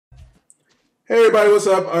Hey everybody, what's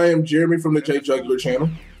up? I am Jeremy from the J Jugular channel.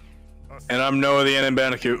 And I'm Noah the N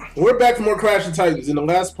Bandicoot. We're back for more Crash of Titans. In the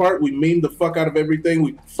last part, we memed the fuck out of everything.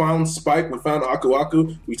 We found Spike, we found Aku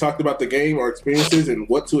Aku. We talked about the game, our experiences, and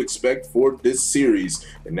what to expect for this series.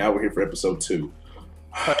 And now we're here for episode 2.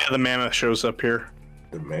 Oh, yeah, the mammoth shows up here.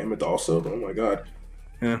 The mammoth also? Oh my god.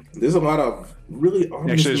 Yeah. There's a lot of really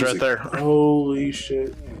ominous Actually, it's music. right there. Holy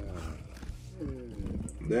shit.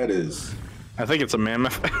 That is... I think it's a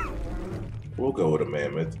mammoth. We'll go with a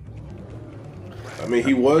mammoth. I mean,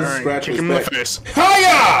 he was scratching his kick him back. in the face.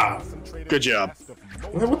 Hiya! Good job.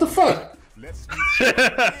 What the fuck?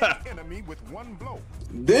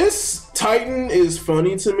 This Titan is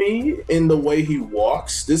funny to me in the way he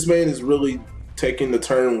walks. This man is really taking the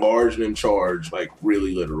turn large and in charge, like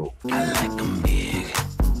really literal. I like them big.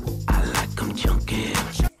 I like them chunky.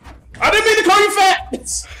 I didn't mean to call you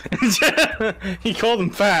fat! He called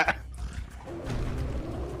him fat.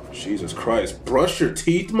 Jesus Christ. Brush your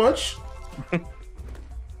teeth much?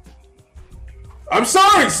 I'm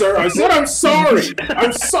sorry, sir. I said I'm sorry.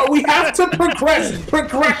 I'm sorry. We have to progress.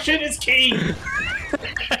 Progression is key.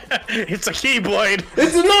 It's a keyblade.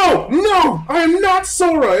 It's no. I am not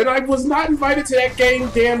Sora, and I was not invited to that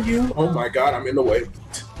game. Damn you! Oh my god, I'm in the way.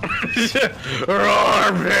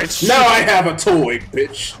 Roar, bitch. Now I have a toy,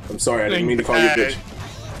 bitch. I'm sorry, I didn't mean to call you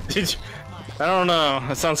bitch. I don't know.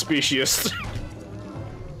 That sounds speciest.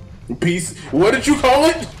 Peace. What did you call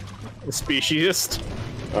it? Speciest.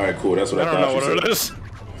 All right, cool. That's what I thought. I don't know what it is.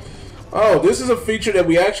 Oh, this is a feature that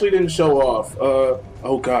we actually didn't show off.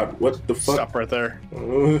 Oh god, what the fuck? Stop right there.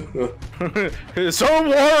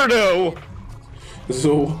 Zorwardo!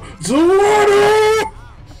 Zorwardo!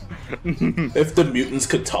 If the mutants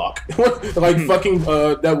could talk. Like fucking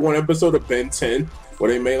that one episode of Ben 10 where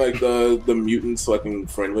they made like the mutants fucking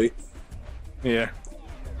friendly. Yeah.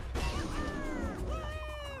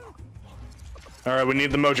 Alright, we need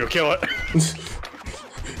the mojo. Kill it.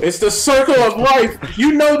 It's the circle of life.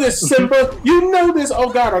 You know this, Simba. You know this.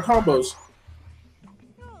 Oh god, our combos.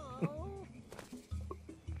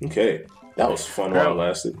 Okay, that was fun while it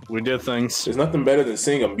lasted. We did things. There's nothing better than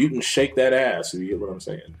seeing a mutant shake that ass, if you get what I'm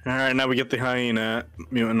saying. Alright, now we get the hyena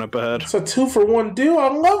mutant up ahead. It's a 2-for-1 deal. I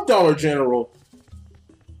love Dollar General.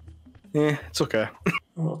 Yeah, it's okay.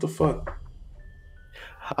 Oh, what the fuck?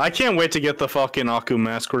 I can't wait to get the fucking Aku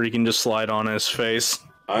mask where you can just slide on his face.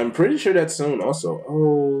 I'm pretty sure that's soon also.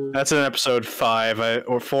 Oh. That's in episode 5,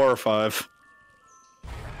 or 4 or 5.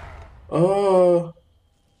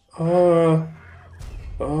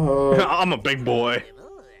 I'm a big boy.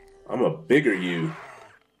 I'm a bigger you.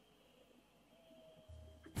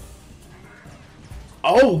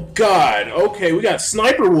 Oh god, okay, we got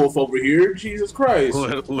Sniper Wolf over here. Jesus Christ.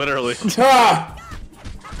 Literally. Ah!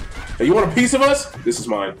 Hey, you want a piece of us? This is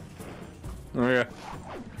mine. Okay.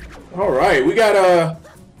 Alright, we got I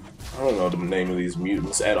don't know the name of these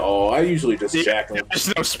mutants at all. I usually just jack them.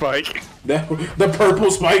 There's no Spike. The purple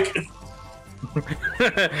Spike.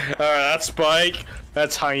 Alright, that's Spike.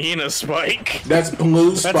 That's Hyena Spike. That's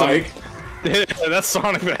blue Spike. That's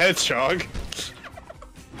Sonic the Hedgehog.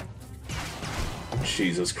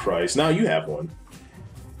 Jesus Christ! Now you have one.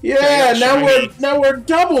 Yeah, now we're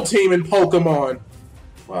double teaming Pokemon.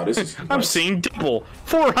 Wow, this is. I'm seeing double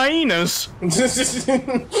 4 hyenas.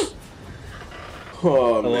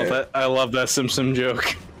 Oh man, I love that Simpson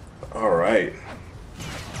joke. All right.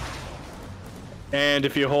 And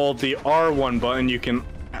if you hold the R1 button, you can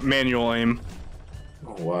manual aim.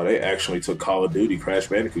 Oh, wow, they actually took Call of Duty Crash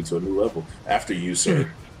Bandicoot to a new level after you, sir.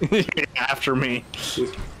 After me.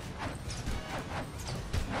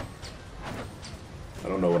 I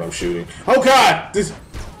don't know what I'm shooting. Oh god!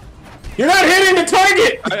 You're not hitting the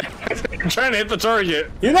target! I'm trying to hit the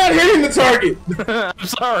target. You're not hitting the target! I'm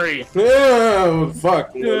sorry. Oh,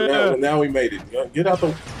 fuck. Yeah. Now we made it. Get out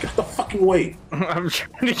the fucking way. I'm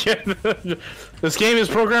trying to get... This game is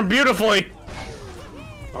programmed beautifully.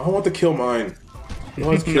 I want to kill mine.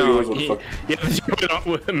 Let's kill yours, motherfucker. You have to do it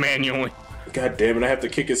with it manually. God damn it, I have to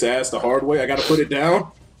kick his ass the hard way. I gotta put it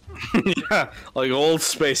down. Yeah, like old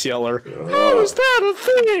Space Yeller. How is that a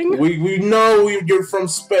thing? We know you're from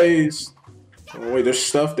space. Oh wait, there's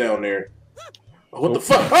stuff down there. Oh, what the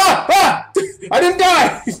fuck? Ah! I didn't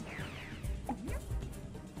die!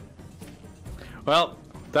 Well,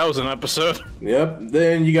 that was an episode. Yep,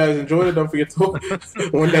 then you guys enjoyed it. Don't forget to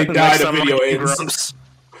when they die the video ends.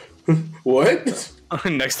 What?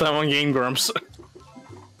 Next time on Game Grumps.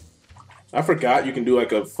 I forgot you can do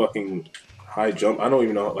like a fucking high jump. I don't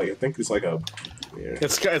even know. Like I think it's like a. Yeah.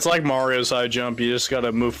 It's like Mario's high jump. You just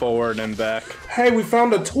gotta move forward and back. Hey, we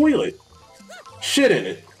found a toilet. Shit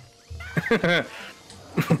in it.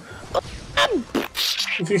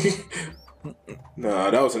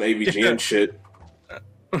 Nah, that was an AVGN shit.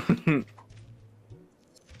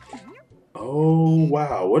 Oh,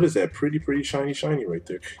 wow. What is that pretty shiny right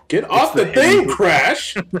there? Get off the thing,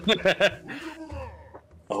 Crash!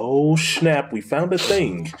 Oh, snap. We found a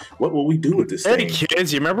thing. What will we do with this thing? Hey,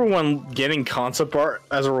 kids, you remember when getting concept art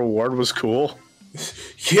as a reward was cool?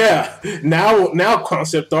 Yeah. Now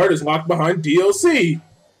concept art is locked behind DLC.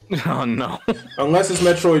 Oh, no. Unless it's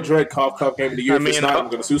Metroid Dread Cough Game of the Year. If it's not, I'm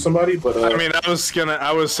going to sue somebody. But I mean,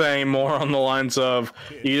 I was saying more on the lines of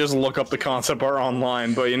you just look up the concept art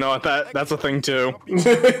online, but you know what? That's a thing too.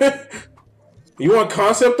 You want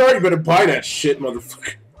concept art? You better buy that shit,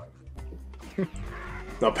 motherfucker.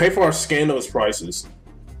 Now pay for our scandalous prices.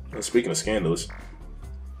 And speaking of scandalous,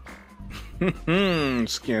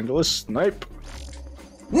 scandalous Snipe.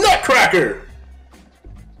 Nutcracker.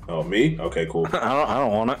 Oh, me? Okay, cool. I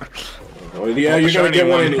don't want it. Well, yeah, you're gonna get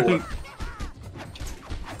one anyway.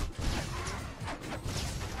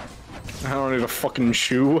 I don't need a fucking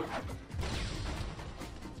shoe.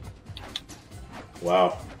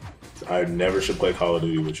 Wow. I never should play Call of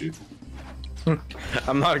Duty with you.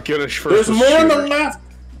 I'm not good at first. There's more on the left!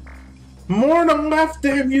 More on the left,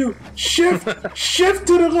 damn you! Shift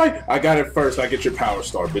to the right! I got it first, I get your power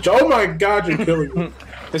star, bitch. Oh my god, you're killing me.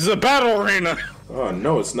 This is a battle arena! Oh,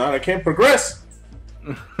 no, it's not. I can't progress!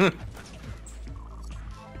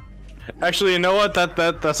 Actually, you know what?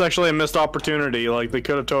 That's actually a missed opportunity. Like, they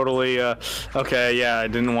could have totally, okay, yeah, I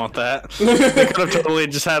didn't want that. They could have totally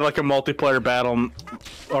just had, like, a multiplayer battle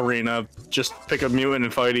arena. Just pick a mutant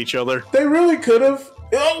and fight each other. They really could have.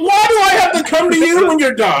 Why do I have to come to you when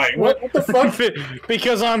you're dying? What the fuck?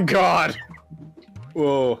 Because I'm God.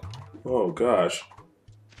 Whoa. Oh, gosh.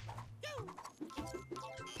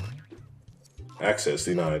 Access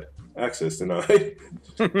denied. Access denied.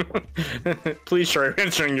 Please try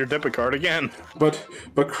entering your debit card again. But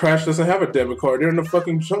Crash doesn't have a debit card. They're in the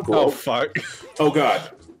fucking jungle. Oh, fuck. Oh,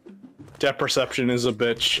 God. Depth perception is a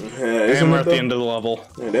bitch. Yeah, and we're at the end of the level.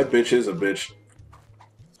 Yeah, that bitch is a bitch.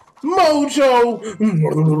 Mojo!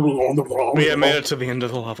 We have made it to the end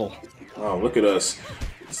of the level. Oh, look at us.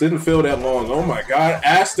 This didn't feel that long. Oh my god,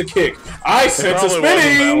 ass to kick. I sense a spinning!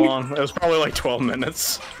 Wasn't that long. It was probably like 12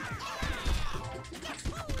 minutes.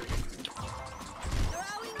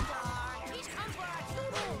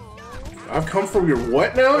 I've come from your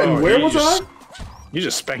what now? And where was I? You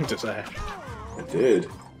just spanked his ass. I did.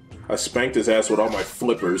 I spanked his ass with all my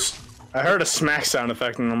flippers. I heard a smack sound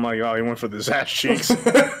effect and I'm like, oh, he went for his ass cheeks.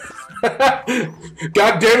 God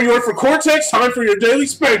damn, you went for Cortex? Time for your daily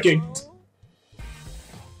spanking!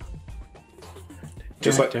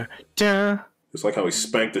 Just like how he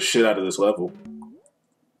spanked the shit out of this level.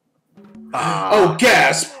 Oh,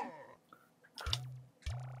 gasp!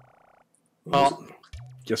 Oh,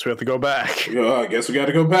 guess we have to go back. Yeah, I guess we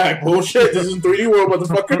gotta go back. Bullshit, this is 3D world,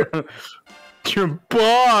 motherfucker.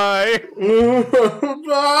 Goodbye!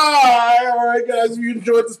 Bye! Alright, guys, if you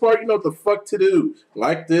enjoyed this part, you know what the fuck to do.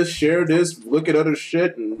 Like this, share this, look at other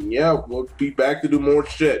shit, and yeah, we'll be back to do more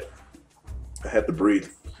shit. I had to breathe.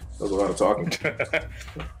 That was a lot of talking.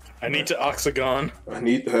 I need to oxygon. I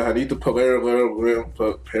need the parallel.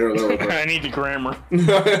 I need the grammar.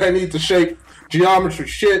 I need the shape, geometry,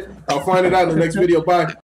 shit. I'll find it out in the next video. Bye.